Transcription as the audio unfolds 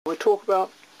we talk about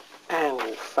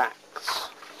angle facts.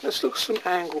 Let's look at some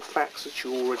angle facts that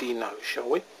you already know, shall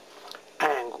we?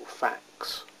 Angle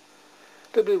facts.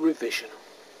 A little bit of revision,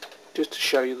 just to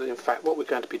show you that in fact what we're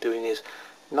going to be doing is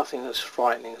nothing as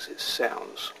frightening as it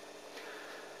sounds.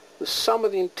 The sum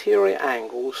of the interior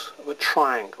angles of a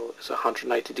triangle is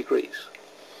 180 degrees.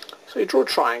 So you draw a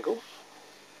triangle,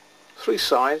 3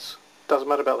 sides, doesn't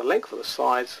matter about the length of the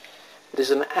sides, it is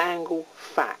an angle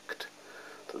fact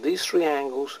that these 3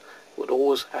 angles would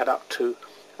always add up to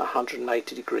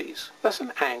 180 degrees. That's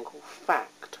an angle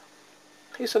fact.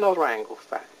 Here's another angle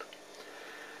fact.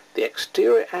 The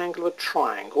exterior angle of a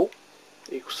triangle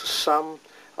equals the sum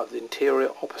of the interior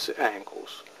opposite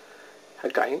angles.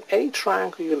 Again, any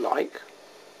triangle you like,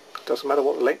 doesn't matter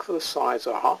what the length of the sides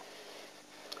are.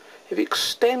 If you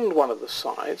extend one of the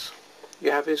sides,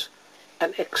 you have is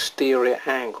an exterior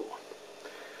angle.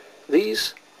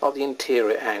 These are the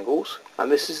interior angles,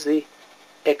 and this is the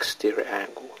exterior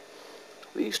angle.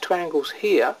 These 2 angles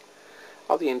here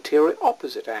are the interior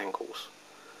opposite angles.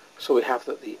 So we have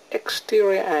that the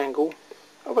exterior angle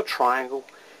of a triangle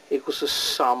equals the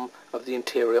sum of the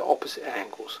interior opposite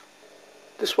angles.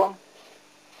 This one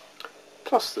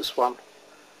plus this one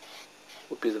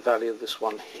would be the value of this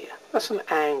one here. That's an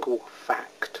angle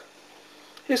fact.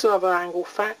 Here's another angle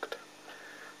fact.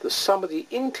 The sum of the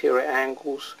interior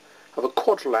angles of a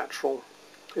quadrilateral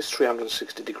is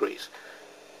 360 degrees.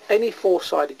 Any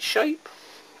 4-sided shape,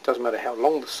 doesn't matter how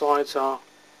long the sides are,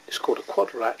 is called a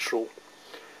quadrilateral,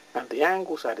 and the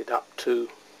angles added up to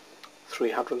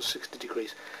 360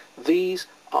 degrees. These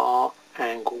are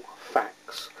angle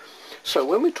facts. So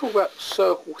when we talk about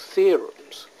circle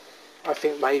theorems, I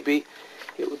think maybe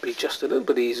it would be just a little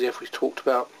bit easier if we talked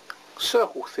about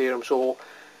circle theorems or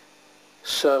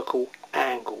circle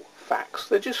angle facts.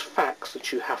 They're just facts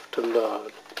that you have to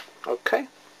learn. Okay?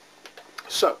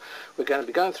 So we're going to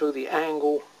be going through the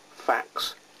angle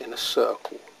facts in a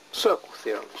circle. Circle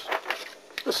theorems.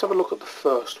 Let's have a look at the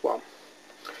first one.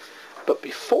 But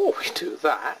before we do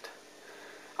that,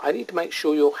 I need to make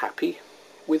sure you're happy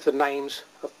with the names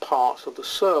of parts of the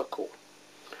circle.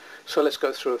 So let's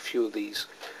go through a few of these,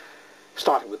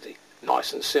 starting with the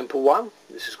nice and simple one.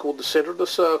 This is called the centre of the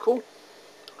circle.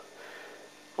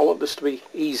 I want this to be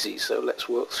easy, so let's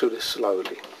work through this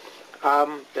slowly.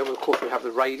 Then of course we have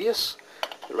the radius.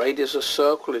 The radius of a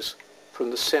circle is from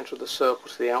the centre of the circle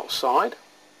to the outside.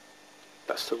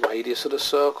 That's the radius of the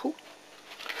circle.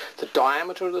 The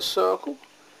diameter of the circle,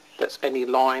 that's any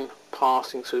line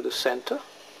passing through the centre.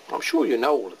 I'm sure you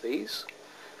know all of these.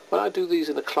 When I do these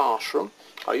in the classroom,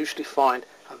 I usually find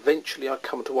eventually I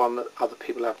come to one that other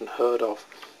people haven't heard of.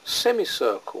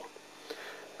 Semicircle.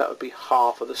 That would be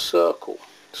half of the circle.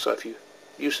 So if you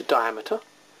use the diameter,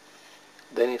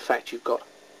 then in fact you've got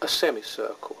a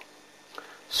semicircle.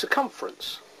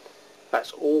 Circumference.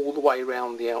 That's all the way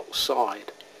around the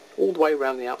outside. All the way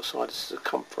around the outside is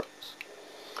circumference.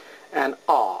 And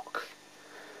arc.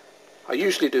 I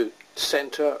usually do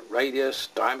centre, radius,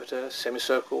 diameter,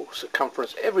 semicircle,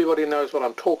 circumference. Everybody knows what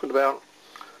I'm talking about,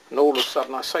 and all of a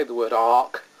sudden I say the word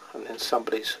arc and then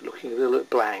somebody's looking a little bit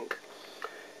blank.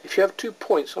 If you have 2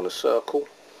 points on a circle,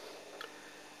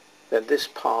 then this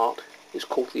part is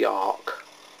called the arc.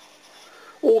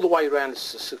 All the way around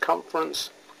is the circumference.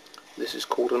 This is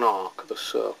called an arc of a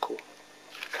circle.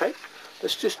 Okay,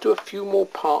 let's just do a few more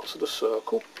parts of the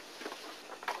circle.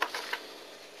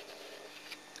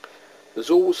 There's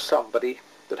always somebody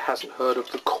that hasn't heard of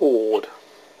the chord,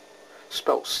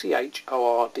 spelt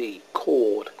C-H-O-R-D,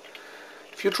 chord.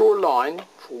 If you draw a line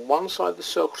from one side of the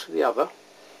circle to the other,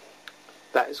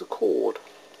 that is a chord.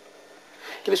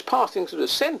 If it's passing through the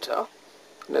centre,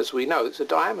 and as we know it's a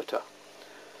diameter,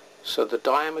 so the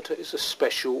diameter is a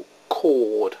special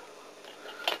chord.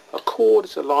 A chord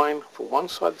is a line from one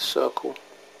side of the circle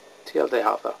to the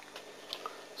other.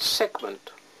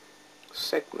 Segment.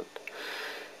 Segment.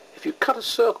 If you cut a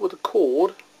circle with a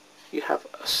chord, you have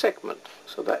a segment.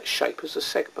 So that shape is a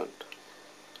segment.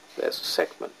 There's a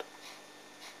segment.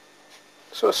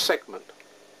 So a segment.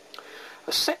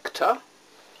 A sector,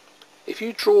 if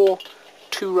you draw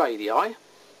 2 radii,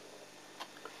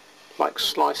 like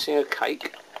slicing a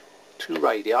cake, 2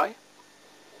 radii,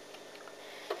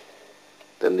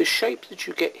 then the shape that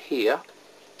you get here,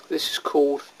 this is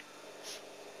called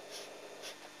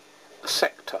a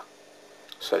sector.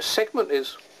 So segment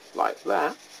is like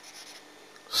that,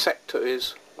 sector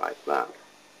is like that.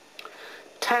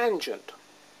 Tangent.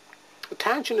 A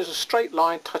tangent is a straight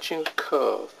line touching a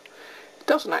curve. It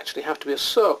doesn't actually have to be a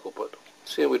circle, but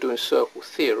seeing we're doing circle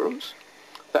theorems,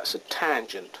 that's a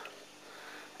tangent.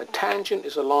 A tangent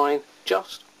is a line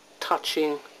just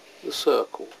touching the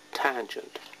circle.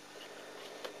 Tangent.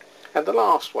 And the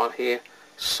last one here,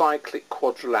 cyclic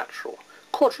quadrilateral.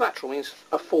 Quadrilateral means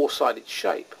a four-sided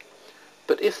shape.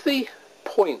 But if the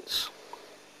points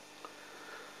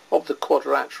of the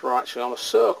quadrilateral are actually on a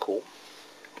circle,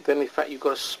 then in fact you've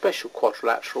got a special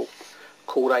quadrilateral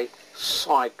called a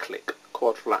cyclic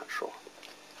quadrilateral.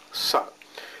 So,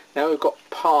 now we've got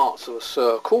parts of a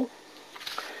circle,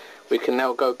 we can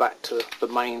now go back to the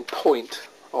main point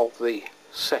of the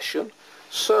session,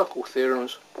 circle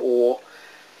theorems or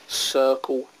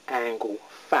circle angle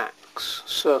facts.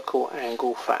 Circle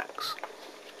angle facts.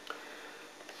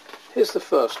 Here's the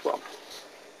first one.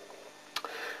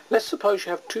 Let's suppose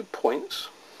you have 2 points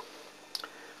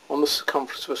on the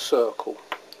circumference of a circle.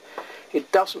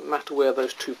 It doesn't matter where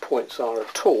those 2 points are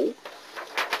at all,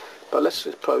 but let's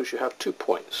suppose you have 2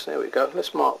 points. There we go.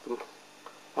 Let's mark them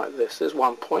like this. There's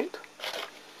 1 point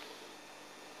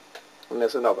and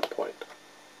there's another point.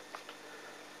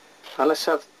 And let's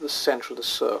have the centre of the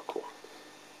circle.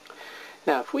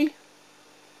 Now if we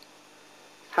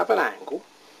have an angle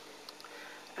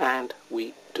and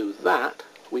we do that,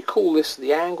 we call this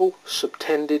the angle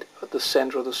subtended at the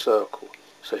centre of the circle.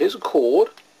 So here's a chord.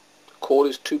 The chord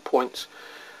is 2 points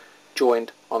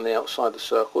joined on the outside of the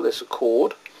circle. There's a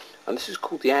chord, and this is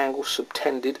called the angle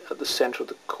subtended at the centre of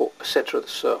the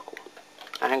circle.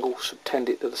 Angle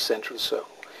subtended at the centre of the circle.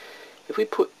 If we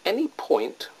put any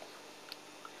point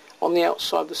on the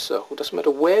outside of the circle, doesn't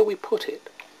matter where we put it,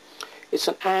 it's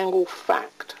an angle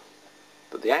fact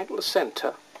that the angle of the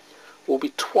centre will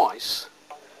be twice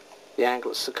the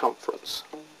angle of circumference.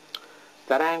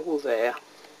 That angle there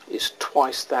is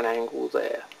twice that angle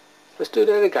there. Let's do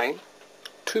that again.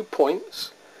 2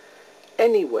 points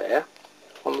anywhere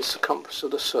on the circumference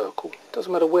of the circle,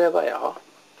 doesn't matter where they are.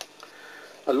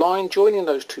 A line joining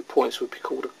those 2 points would be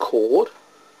called a chord,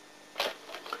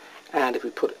 and if we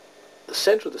put the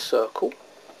centre of the circle,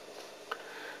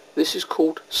 this is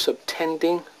called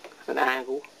subtending an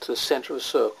angle to the centre of a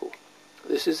circle.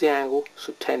 This is the angle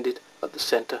subtended at the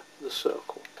centre of the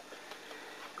circle.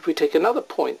 If we take another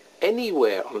point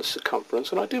anywhere on the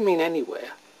circumference, and I do mean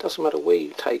anywhere, doesn't matter where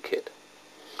you take it,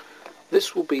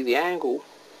 this will be the angle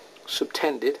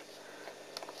subtended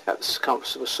at the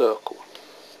circumference of a circle.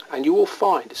 And you will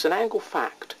find it's an angle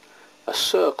fact, a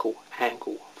circle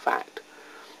angle fact,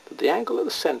 that the angle at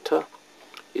the centre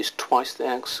is twice the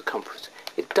angle circumference.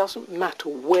 It doesn't matter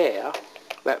where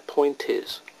that point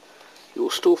is, you will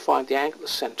still find the angle at the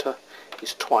centre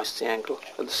is twice the angle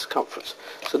at the circumference.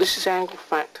 So this is angle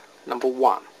fact number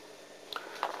 1.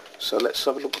 So let's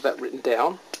have a look at that written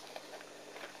down.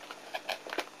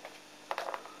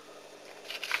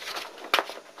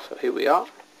 So here we are.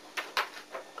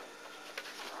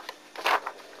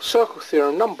 Circle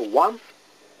theorem number 1,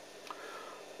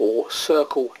 or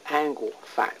circle angle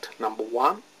fact number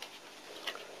 1.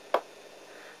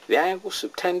 The angle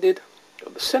subtended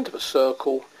at the centre of a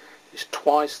circle is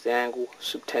twice the angle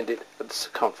subtended at the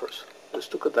circumference.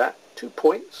 Let's look at that. 2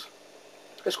 points.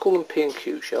 Let's call them P and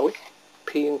Q, shall we?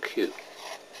 P and Q.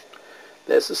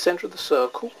 There's the centre of the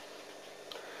circle.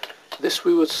 This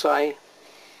we would say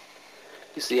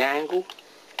is the angle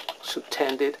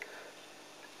subtended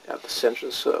at the centre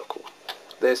of the circle.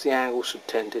 There's the angle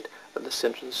subtended at the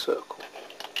centre of the circle.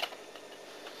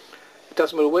 It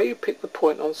doesn't matter where you pick the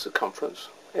point on the circumference,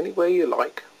 anywhere you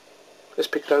like. Let's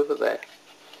pick it over there.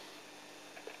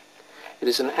 It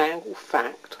is an angle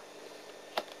fact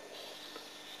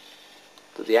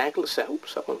that the angle of the centre,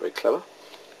 oops, that wasn't very clever.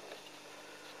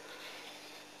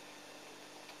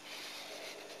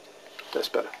 That's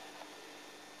better.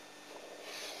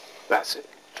 That's it.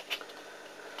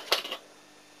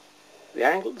 The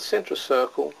angle at the centre of the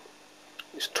circle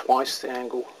is twice the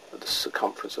angle at the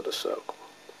circumference of the circle.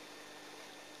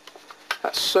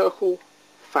 That's circle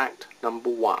fact number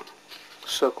 1.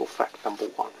 Circle fact number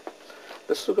 1.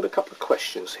 Let's look at a couple of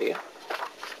questions here.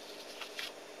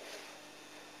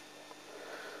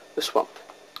 This one.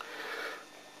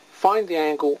 Find the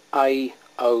angle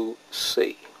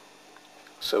AOC.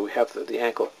 So we have that the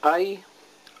angle AOC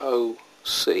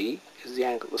is the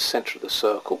angle at the centre of the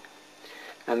circle,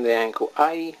 and the angle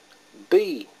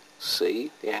ABC,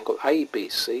 the angle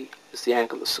ABC, is the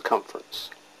angle at the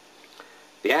circumference.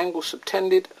 The angle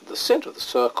subtended at the centre of the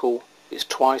circle is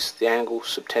twice the angle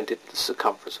subtended at the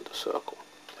circumference of the circle.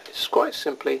 It's quite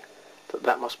simply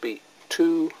that must be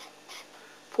 2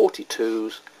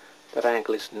 42s, that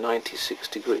angle is 96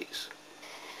 degrees.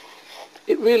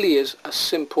 It really is a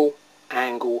simple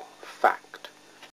angle